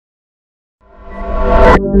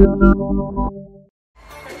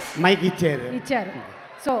Mic ఇచ్చారు.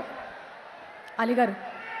 So Ali గారు,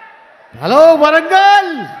 hello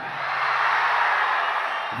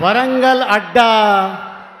Warangal అడ్డా,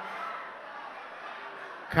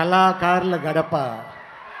 కళాకారుల గడప.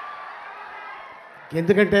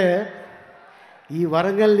 ఎందుకంటే ఈ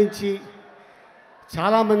వరంగల్ నుంచి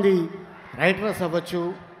చాలామంది రైటర్స్ అవ్వచ్చు,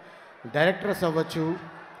 డైరెక్టర్స్ అవ్వచ్చు,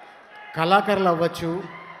 కళాకారులు అవ్వచ్చు,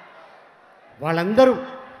 వాళ్ళందరూ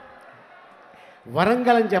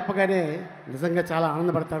వరంగల్ అని చెప్పగానే నిజంగా చాలా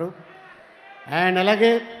ఆనందపడతారు. అండ్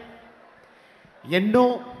అలాగే ఎన్నో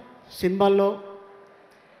సినిమాల్లో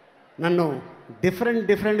నన్ను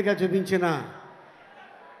డిఫరెంట్గా చూపించిన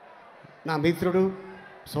నా మిత్రుడు,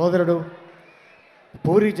 సోదరుడు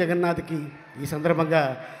పూరి జగన్నాథ్కి ఈ సందర్భంగా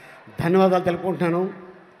ధన్యవాదాలు తెలుపుకుంటున్నాను.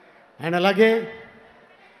 అండ్ అలాగే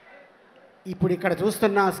ఇప్పుడు ఇక్కడ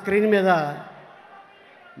చూస్తున్న స్క్రీన్ మీద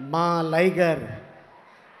మా లైగర్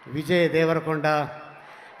విజయ్ దేవరకొండ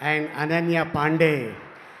అండ్ అనన్య పాండే,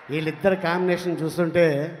 వీళ్ళిద్దరు కాంబినేషన్ చూస్తుంటే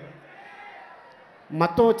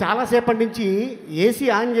మొత్తం చాలాసేపటి నుంచి ఏసీ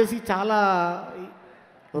ఆన్ చేసి చాలా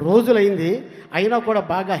రోజులైంది, అయినా కూడా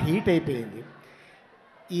బాగా హీట్ అయిపోయింది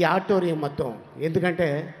ఈ ఆడిటోరియం మొత్తం. ఎందుకంటే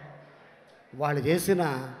వాళ్ళు చేసిన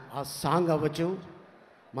ఆ సాంగ్ అవ్వచ్చు,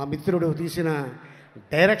 మా మిత్రుడు తీసిన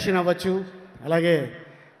డైరెక్షన్ అవ్వచ్చు, అలాగే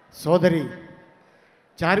సోదరి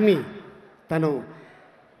చార్మి తను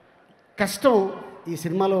కష్టం ఈ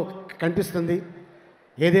సినిమాలో కనిపిస్తుంది.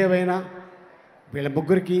 ఏదేమైనా వీళ్ళ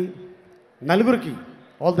ముగ్గురికి, నలుగురికి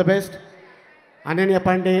all the best. Ananya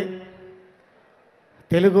Pandey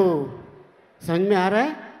Telugu समझ में आ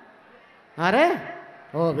रहा है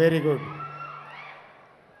ओ वेरी गुड.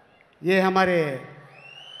 ये हमारे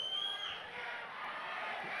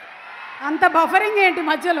అంత బఫరింగ్ ఏంటి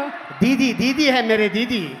మధ్యలో? దీదీ है मेरे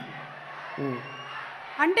दीदी.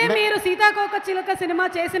 అంటే మీరు సీతాకోక చిలుక సినిమా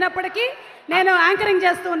చేసినప్పటికీ నేను యాంకరింగ్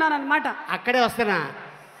చేస్తూ ఉన్నాను అనమాట. అక్కడే వస్తున్నా.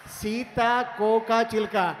 సీతాకోక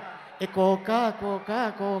చిలుక, ఏ కోకా కోకా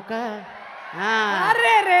కోకా.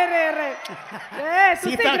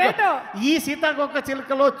 ఈ సీతాకోక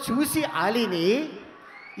చిలుకలో చూసి ఆలీని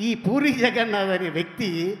ఈ పూరి జగన్నాథ్ అనే వ్యక్తి,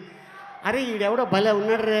 అరే ఈడెవడో భలే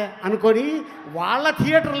ఉన్నాడే అనుకొని వాళ్ళ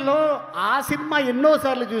థియేటర్లో ఆ సినిమా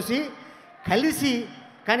ఎన్నోసార్లు చూసి కలిసి,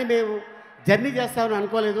 కానీ మేము జర్నీ చేస్తామని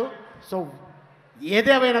అనుకోలేదు. సో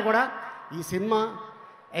ఏదేమైనా కూడా ఈ సినిమా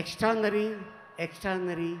ఎక్స్ట్రాడినరీ.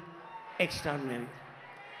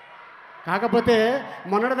 కాకపోతే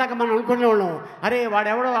మొన్నటిదాకా మనం అనుకునే వాళ్ళం, అరే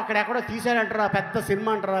వాడెవడో అక్కడెక్కడో తీశాడంటారా, పెద్ద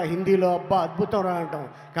సినిమా అంటారా హిందీలో, అబ్బా అద్భుతం రా అంటాం.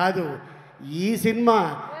 కాదు, ఈ సినిమా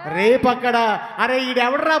రేపక్కడ అరే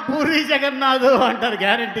ఈడెవడరా పూరి జగన్నాథ్ అంటారు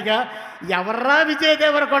గ్యారెంటీగా. ఎవర్రా విజయ్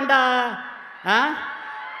దేవరకొండ,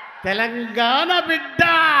 తెలంగాణ బిడ్డ.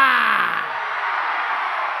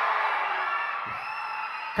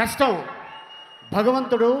 కష్టం,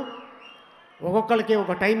 భగవంతుడు ఒక్కొక్కరికి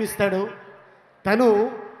ఒక టైం ఇస్తాడు. తను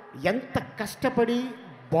ఎంత కష్టపడి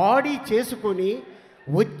బాడీ చేసుకొని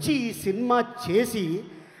వచ్చి ఈ సినిమా చేసి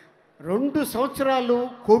 2 సంవత్సరాలు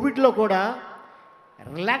కోవిడ్లో కూడా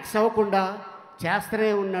రిలాక్స్ అవ్వకుండా చేస్తూనే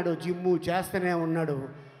ఉన్నాడు, జిమ్ము చేస్తూనే ఉన్నాడు.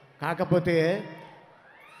 కాకపోతే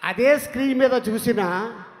అదే స్క్రీన్ మీద చూసిన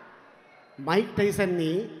మైక్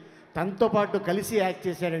టైసన్ని తనతో పాటు కలిసి యాక్ట్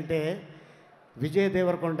చేశాడంటే Vijay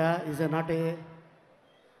Devarakonda is not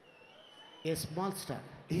a small star,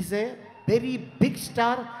 is a very big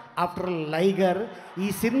star after లైగర్. ఈ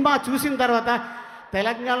సినిమా చూసిన తర్వాత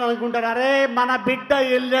తెలంగాణ అనుకుంటారు, అరే మన బిడ్డ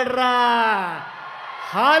వెళ్ళాడురా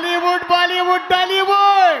Hollywood, Bollywood,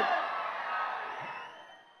 Tollywood.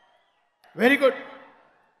 Very good.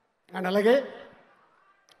 And అలాగే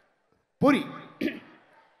పూరి,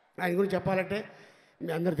 ఆయన గురించి చెప్పాలంటే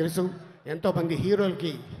మీ అందరూ తెలుసు, ఎంతోమంది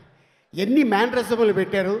హీరోలకి ఎన్ని మ్యానరిజములు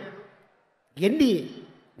పెట్టారు. ఎన్ని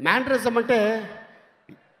మ్యానరిజం అంటే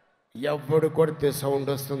ఎవడు కొడితే సౌండ్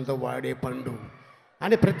వస్తుందో వాడే పండు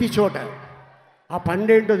అని ప్రతి చోట. ఆ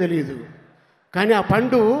పండు ఏంటో తెలియదు, కానీ ఆ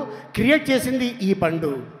పండు క్రియేట్ చేసింది ఈ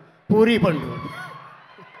పండు, పూరి పండు.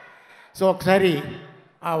 సో ఒకసారి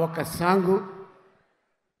ఆ ఒక్క సాంగు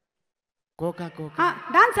కోకా కోకా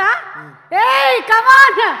డాన్సా, ఏయ్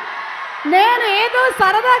కమాన్. నేను ఏదో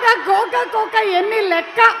సరదాగా కోకా కోకా ఎన్ని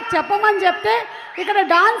లెక్క చెప్పమని చెప్తే ఇక్కడ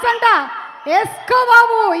డాన్స్ అంట. ఎస్కో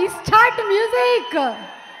బాబు, ఈ స్టార్ట్ మ్యూజిక్.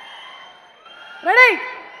 Ready,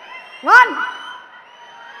 1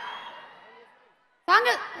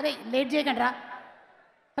 song. అరే లేట్ చేయకండి రా.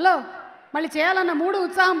 హలో, మళ్ళీ చేయాలన్న మూడు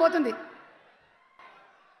ఉత్సాహం పోతుంది.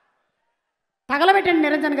 తగలబెట్టండి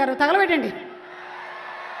నిరంజన్ గారు, తగలబెట్టండి,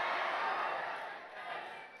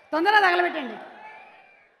 తొందరగా తగలబెట్టండి.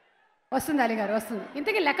 వస్తుంది అలీ గారు, వస్తుంది.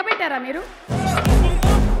 ఇంతకీ లెక్క పెట్టారా మీరు?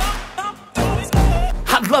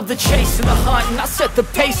 love the chase and the hunt, and I set the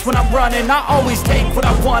pace when I'm running. I always take what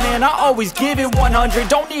I want and I always give it 100.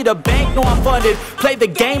 Don't need a bank, no I'm funded. Play the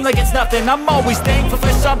game like it's nothing. I'm always thankful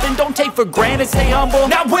for something. Don't take for granted, stay humble.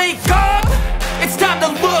 Now wake up! It's time to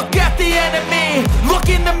look at the enemy. Look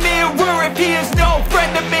in the mirror if he is no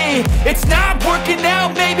friend to me. It's not working out,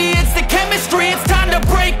 maybe it's the chemistry. It's time to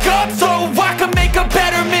break up so I can make a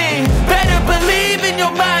better me. Better believe in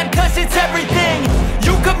your mind, cause it's everything.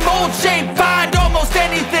 You can mold, shape, find almost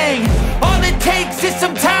anything. All it takes is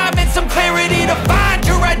some time and some clarity to find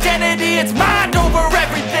your identity. It's mind over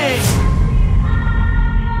everything.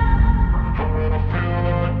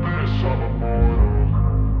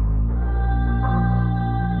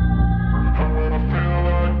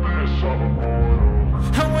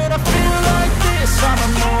 And when I feel like this, I'm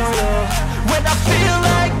immortal. When I feel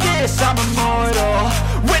like this, I'm immortal.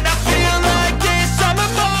 When I feel like this, I'm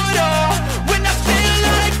immortal. When I feel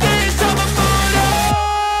like this, I'm immortal.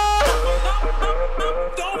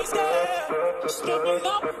 Don't stop, don't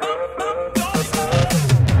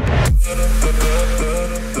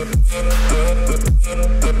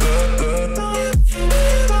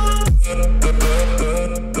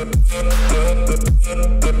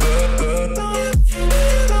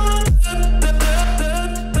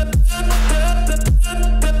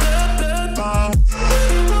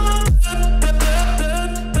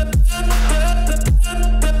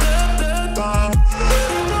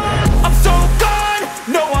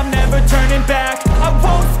turning back. I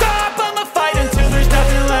won't stop, I'ma fight until there's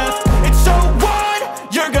nothing left. It's so on,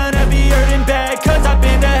 you're gonna be hurting bad, cause I've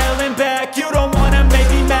been to hell and back. You don't wanna make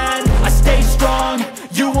me mad, I stay strong,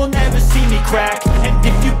 you will never see me crack. And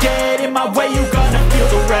if you get in my way, you're gonna feel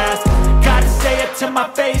the wrath. Gotta say it to my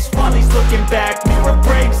face while he's looking back. Mirror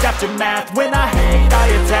breaks after math, when I hate I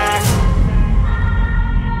attack.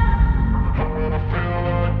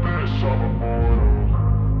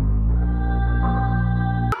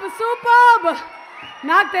 Superb.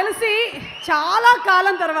 నాకు తెలిసి చాలా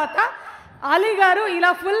కాలం తర్వాత అలీ గారు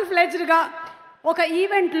ఇలా full ఫ్లెజ్డ్గా ఒక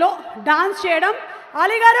ఈవెంట్లో dance చేయడం,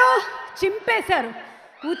 అలీ గారు చింపేశారు,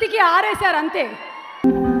 ఉతికి ఆరేశారు అంతే.